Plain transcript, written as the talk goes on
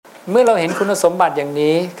เมื่อเราเห็นคุณสมบัติอย่าง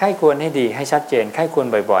นี้ใคร่ควรให้ดีให้ชัดเจนใคร่ควร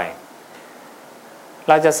บ่อยๆ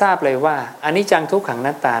เราจะทราบเลยว่าอนิจจังทุกขังอ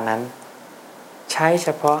นัตตานั้นใช้เฉ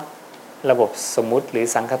พาะระบบสมมุติหรือ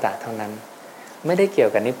สังคตะเท่านั้นไม่ได้เกี่ยว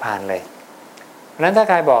กับนิพพานเลยเพราะนั้นถ้า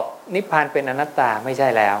ใครบอกนิพพานเป็นอนัตตาไม่ใช่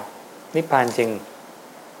แล้วนิพพานจึง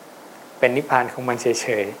เป็นนิพพานของมันเฉ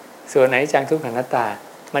ยๆส่วนอนิจจังทุกขังอนัตตา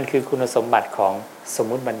มันคือคุณสมบัติของสม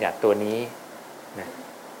มุติบัญญัติตัวนี้นะ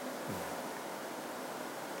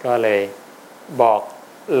ก็เลยบอก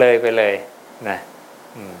เลยไปเลยนะ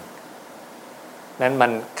นั้นมั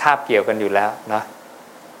นคาบเกี่ยวกันอยู่แล้วเนาะ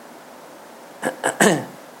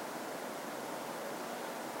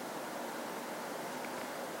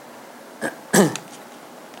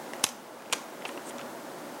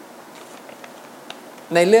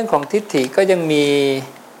ในเรื่องของทิฏฐิก็ยังมี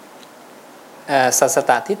สัสส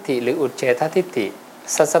ตทิฏฐิหรืออุจเฉททิฏฐิ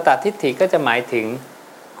สัสสตทิฏฐิก็จะหมายถึง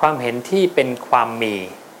ความเห็นที่เป็นความมี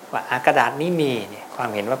ว่ากระดาษนี้มีเนี่ยความ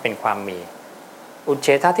เห็นว่าเป็นความมีอุจเฉ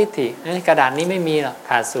ททิฏฐิกระดาษนี้ไม่มีหรอก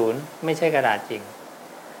ขาดศูนย์ไม่ใช่กระดาษจริง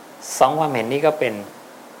สองความเห็นนี้ก็เป็น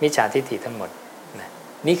มิจฉาทิฏฐิทั้งหมดนะ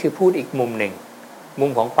นี่คือพูดอีกมุมหนึ่งมุ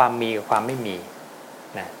มของความมีกับความไม่มี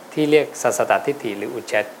นะที่เรียกสัสสตทิฏฐิหรืออุจ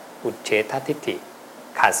เฉททิฏฐิ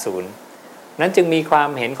ขาดศูนย์นั้นจึงมีความ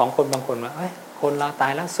เห็นของคนบางคนว่าคนเราตา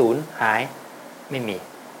ยแล้วศูนย์หายไม่มี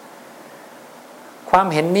ความ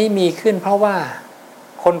เห็นนี้มีขึ้นเพราะว่า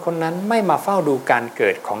คนคนนั้นไม่มาเฝ้าดูการเกิ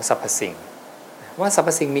ดของสรรพสิ่งว่าสร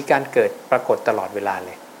รพสิ่งมีการเกิดปรากฏตลอดเวลาเล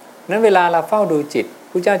ยนั้นเวลาเราเฝ้าดูจิต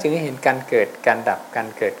พระเจ้าจึงให้เห็นการเกิดการดับการ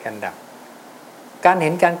เกิดการดับการเห็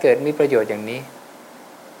นการเกิดมีประโยชน์อย่างนี้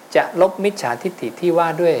จะลบมิจฉาทิฏฐิที่ว่า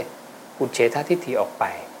ด้วยอุเฉททิฏฐิออกไป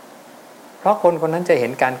เพราะคนคนนั้นจะเห็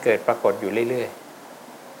นการเกิดปรากฏอยู่เรื่อย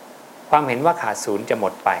ๆความเห็นว่าขาดศูนย์จะหม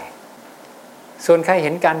ดไปส่วนใครเ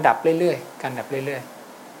ห็นการดับเรื่อยๆการดับเรื่อย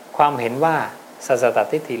ๆความเห็นว่าสัสสต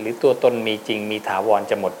ทิฏฐิหรือตัวตนมีจริงมีถาวร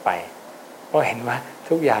จะหมดไปเพราะเห็นว่า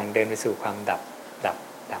ทุกอย่างเดินไปสู่ความดับ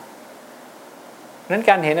นั้น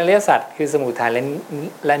การเห็นอริยสัจคือสมุทัย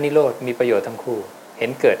และนิโรธมีประโยชน์ทั้งคู่เห็น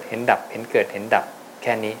เกิดเห็นดับเห็นเกิดเห็นดับแ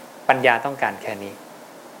ค่นี้ปัญญาต้องการแค่นี้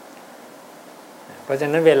เพราะฉะ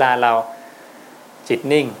นั้นเวลาเราจิต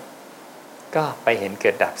นิ่งก็ไปเห็นเกิ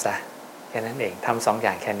ดดับซะแค่นั้นเองทำสองอ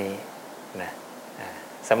ย่างแค่นี้นะ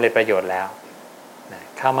สำเร็จประโยชน์แล้วนะ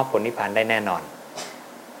เข้ามรรคผลนิพพานได้แน่นอน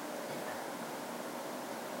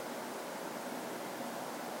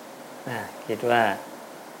คิดว่า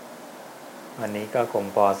วันนี้ก็คง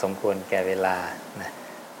พอสมควรแก่เวลานะ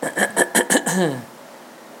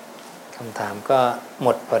คำถามก็หม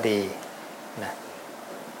ดพอดีนะ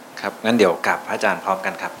ครับงั้นเดี๋ยวกลับพระอาจารย์พร้อมกั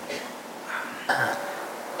นครับ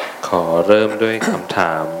ขอเริ่มด้วยคำถ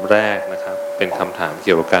ามแรกนะครับเป็นคำถามเ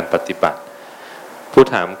กี่ยวกับการปฏิบัติผู้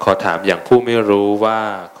ถามขอถามอย่างผู้ไม่รู้ว่า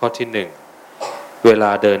ข้อที่หนึ่งเวล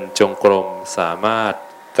าเดินจงกรมสามารถ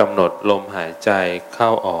กำหนดลมหายใจเข้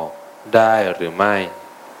าออกได้หรือไม่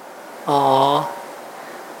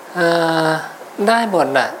ได้หมด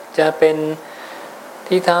น่ะจะเป็น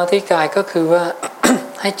ที่เท้าที่กายก็คือว่า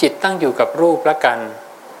ให้จิตตั้งอยู่กับรูปละกัน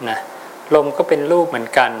นะลมก็เป็นรูปเหมือน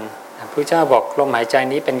กันพระเจ้าบอกลมหายใจ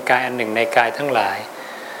นี้เป็นกายอันหนึ่งในกายทั้งหลาย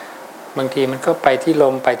บางทีมันก็ไปที่ล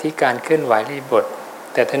มไปที่การเคลื่อนไหวอิริยาบถ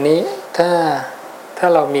แต่ทีนี้ถ้า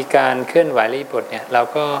เรามีการเคลื่อนไหวอิริยาบถเนี่ยเรา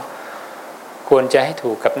ก็ควรจะให้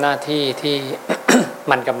ถูกกับหน้าที่ที่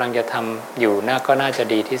มันกำลังจะทำอยู่ก็น่าจะ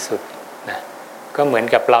ดีที่สุดนะก็เหมือน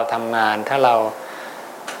กับเราทำงานถ้าเรา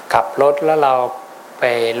ขับรถแล้วเราไป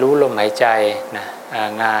รู้ลมหายใจนะ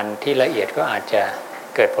งานที่ละเอียดก็อาจจะ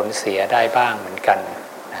เกิดผลเสียได้บ้างเหมือนกัน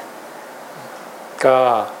นะก็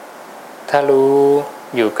ถ้ารู้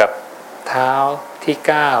อยู่กับเท้าที่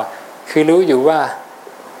ก้าวคือรู้อยู่ว่า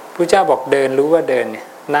พระเจ้าบอกเดินรู้ว่าเดินเนี่ย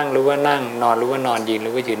นั่งรู้ว่านั่งนอนรู้ว่านอนยืน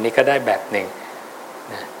รู้ว่ายืนนี่ก็ได้แบบหนึ่ง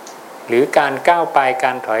นะหรือการก้าวไปก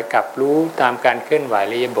ารถอยกลับรู้ตามการเคลื่อนไหวอิ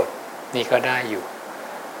ริยาบถนี่ก็ได้อยู่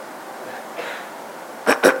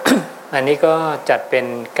อันนี้ก็จัดเป็น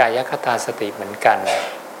กายคตาสติเหมือนกันนะ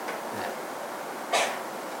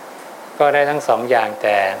ก็ได้ทั้งสองอย่างแ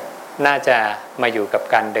ต่น่าจะมาอยู่กับ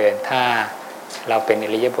การเดินถ้าเราเป็นอิ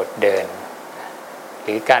ริยาบถเดินห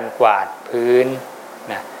รือการกวาดพื้น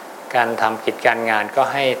นะการทำกิจการงานก็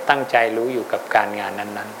ให้ตั้งใจรู้อยู่กับการงาน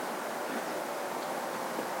นั้น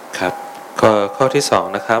ๆครับข้อที่สอง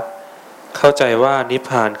นะครับเข้าใจว่านิพพ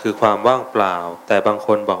านคือความว่างเปล่าแต่บางค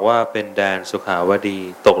นบอกว่าเป็นแดนสุขาวดี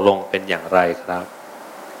ตกลงเป็นอย่างไรครับ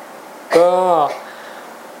ก็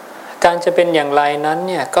การจะเป็นอย่างไรนั้น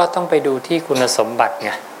เนี่ยก็ต้องไปดูที่คุณสมบัติไ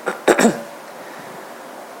ง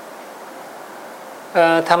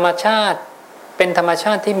ธรรมชาติเป็นธรรมช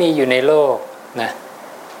าติที่มีอยู่ในโลกนะ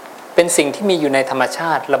เป็นสิ่งที่มีอยู่ในธรรมช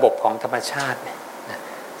าติระบบของธรรมชาตินะ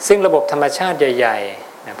ซึ่งระบบธรรมชาติใหญ่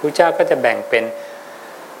ๆนะพระเจ้าก็จะแบ่งเป็น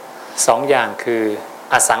2 อย่างคือ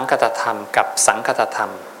อสังคตธรรมกับสังคตธรร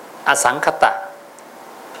มอสังคตะ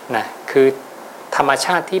นะคือธรรมช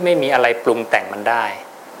าติที่ไม่มีอะไรปรุงแต่งมันได้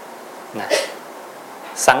นะ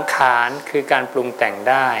สังขารคือการปรุงแต่ง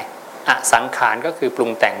ได้อสังขารก็คือปรุ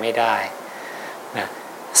งแต่งไม่ได้นะ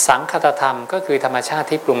สังคตธรรมก็คือธรรมชาติ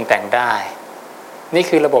ที่ปรุงแต่งได้นี่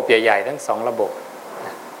คือระบบใหญ่ๆทั้ง2ระบบน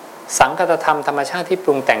ะสังคตธรรมธรรมชาติที่ป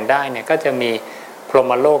รุงแต่งได้เนี่ยก็จะมีพรห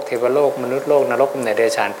มโลกเทวโลกมนุษย์โลกนรกกำเนิดเด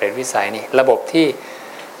รัจฉานเปรตวิสัยนี่ระบบที่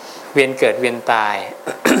เวียนเกิดเวียนตาย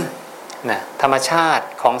นะธรรมชาติ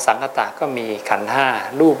ของสังคตะก็มีขันธ์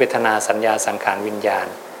5รูปเวทนาสัญญาสังขารวิญญาณ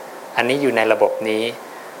อันนี้อยู่ในระบบนี้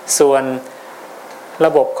ส่วนร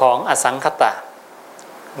ะบบของอสังคตะ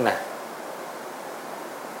นะ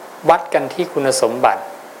วัดกันที่คุณสมบัติ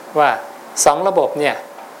ว่า2ระบบเนี่ย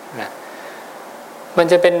นะมัน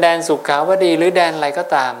จะเป็นแดนสุขาวดีหรือแดนอะไรก็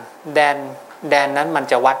ตามแดนนั้นมัน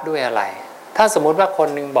จะวัดด้วยอะไรถ้าสมมุติว่าคน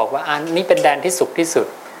หนึ่งบอกว่าอันนี้เป็นแดนที่สุขที่สุด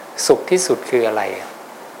สุขที่สุดคืออะไร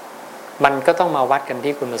มันก็ต้องมาวัดกัน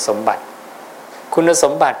ที่คุณสมบัติคุณส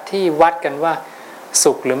มบัติที่วัดกันว่า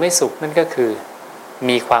สุขหรือไม่สุขนั่นก็คือ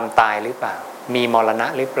มีความตายหรือเปล่ามีมรณะ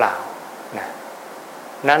หรือเปล่านะ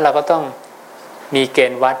นั้นเราก็ต้องมีเก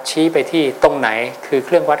ณฑ์วัดชี้ไปที่ตรงไหนคือเค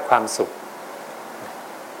รื่องวัดความสุข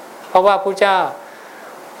เพราะว่าพระเจ้า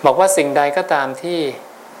บอกว่าสิ่งใดก็ตามที่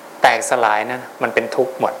แตกสลายนั้นมันเป็นทุก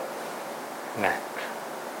ข์หมดนะ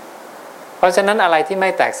เพราะฉะนั้นอะไรที่ไม่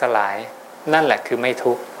แตกสลายนั่นแหละคือไม่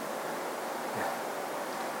ทุกข์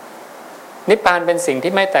นิพพานเป็นสิ่ง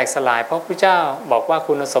ที่ไม่แตกสลายเพราะพระเจ้าบอกว่า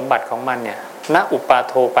คุณสมบัติของมันเนี่ยณอุปา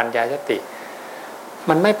โทปัญญายติ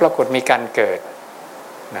มันไม่ปรากฏมีการเกิด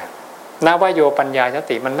นะณวโยปัญญาย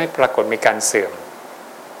ติมันไม่ปรากฏมีการเสื่อม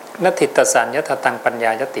ณทิฏฐสัญญตตังปัญญ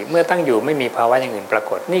ายติเมื่อตั้งอยู่ไม่มีภาวะอย่างอื่นปรา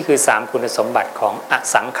กฏนี่คือ3คุณสมบัติของอ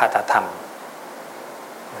สังคตธรรม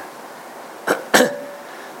นะ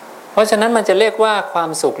เพราะฉะนั้นมันจะเรียกว่าความ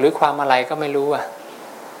สุขหรือความอะไรก็ไม่รู้อะ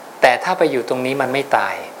แต่ถ้าไปอยู่ตรงนี้มันไม่ตา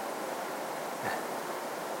ย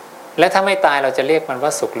และถ้าไม่ตายเราจะเรียกมันว่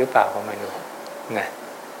าสุขหรือเปล่าก็ไม่รู้นะ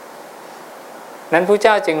นั้นพระเ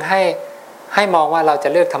จ้าจึงให้มองว่าเราจะ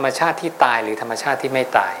เลือกธรรมชาติที่ตายหรือธรรมชาติที่ไม่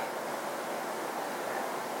ตาย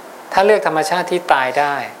ถ้าเลือกธรรมชาติที่ตายไ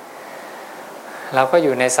ด้เราก็อ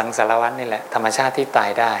ยู่ในสังสารวัฏนี่แหละธรรมชาติที่ตาย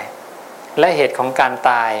ได้และเหตุของการ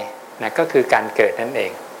ตายนะก็คือการเกิดนั่นเอ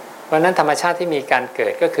งเพราะนั้นธรรมชาติที่มีการเกิ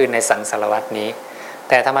ดก็คือในสังสารวัฏนี้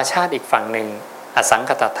แต่ธรรมชาติอีกฝั่งหนึ่งอสัง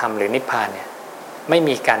คตธรรมหรือนิพพานเนี่ยไม่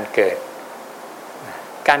มีการเกิด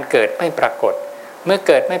การเกิดไม่ปรากฏเมื่อเ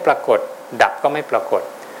กิดไม่ปรากฏดับก็ไม่ปรากฏ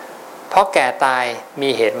เพราะแก่ตายมี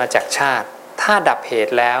เหตุมาจากชาติถ้าดับเห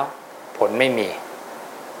ตุแล้วผลไม่มี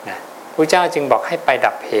นะพระเจ้าจึงบอกให้ไป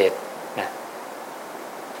ดับเหตุนะ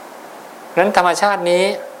นั้นธรรมชาตินี้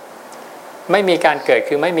ไม่มีการเกิด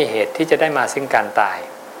คือไม่มีเหตุที่จะได้มาซึ่งการตาย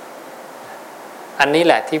อันนี้แ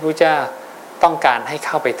หละที่พระเจ้าต้องการให้เ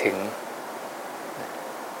ข้าไปถึง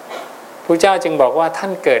พระเจ้าจึงบอกว่าท่า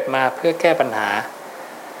นเกิดมาเพื่อแก้ปัญหา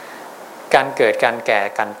การเกิดการแก่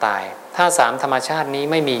การตายถ้า3ธรรมชาตินี้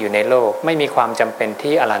ไม่มีอยู่ในโลกไม่มีความจำเป็น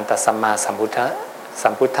ที่อรหันตสัมมาสัมพุ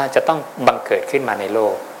ทธะจะต้องบังเกิดขึ้นมาในโล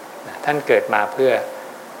กท่านเกิดมาเพื่อ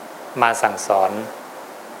มาสั่งสอน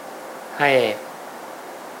ให้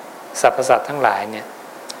สรรพสัตว์ทั้งหลายเนี่ย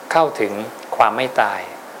เข้าถึงความไม่ตาย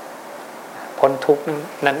พ้นทุกข์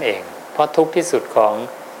นั่นเองเพราะทุกข์ที่สุดของ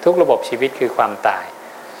ทุกระบบชีวิตคือความตาย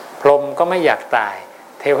พรหมก็ไม่อยากตาย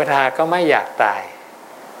เทวดาก็ไม่อยากตาย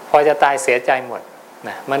พอจะตายเสียใจหมดน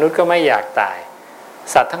ะมนุษย์ก็ไม่อยากตาย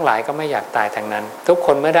สัตว์ทั้งหลายก็ไม่อยากตายทั้งนั้นทุกค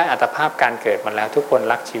นเมื่อได้อัตภาพการเกิดมาแล้วทุกคน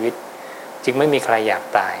รักชีวิตจึงไม่มีใครอยาก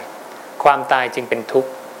ตายความตายจึงเป็นทุก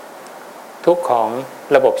ข์ของ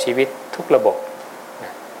ระบบชีวิตทุกระบบน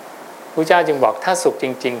ะพระเจ้าจึงบอกถ้าสุขจ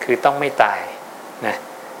ริงๆคือต้องไม่ตายนะ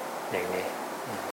อย่างนี้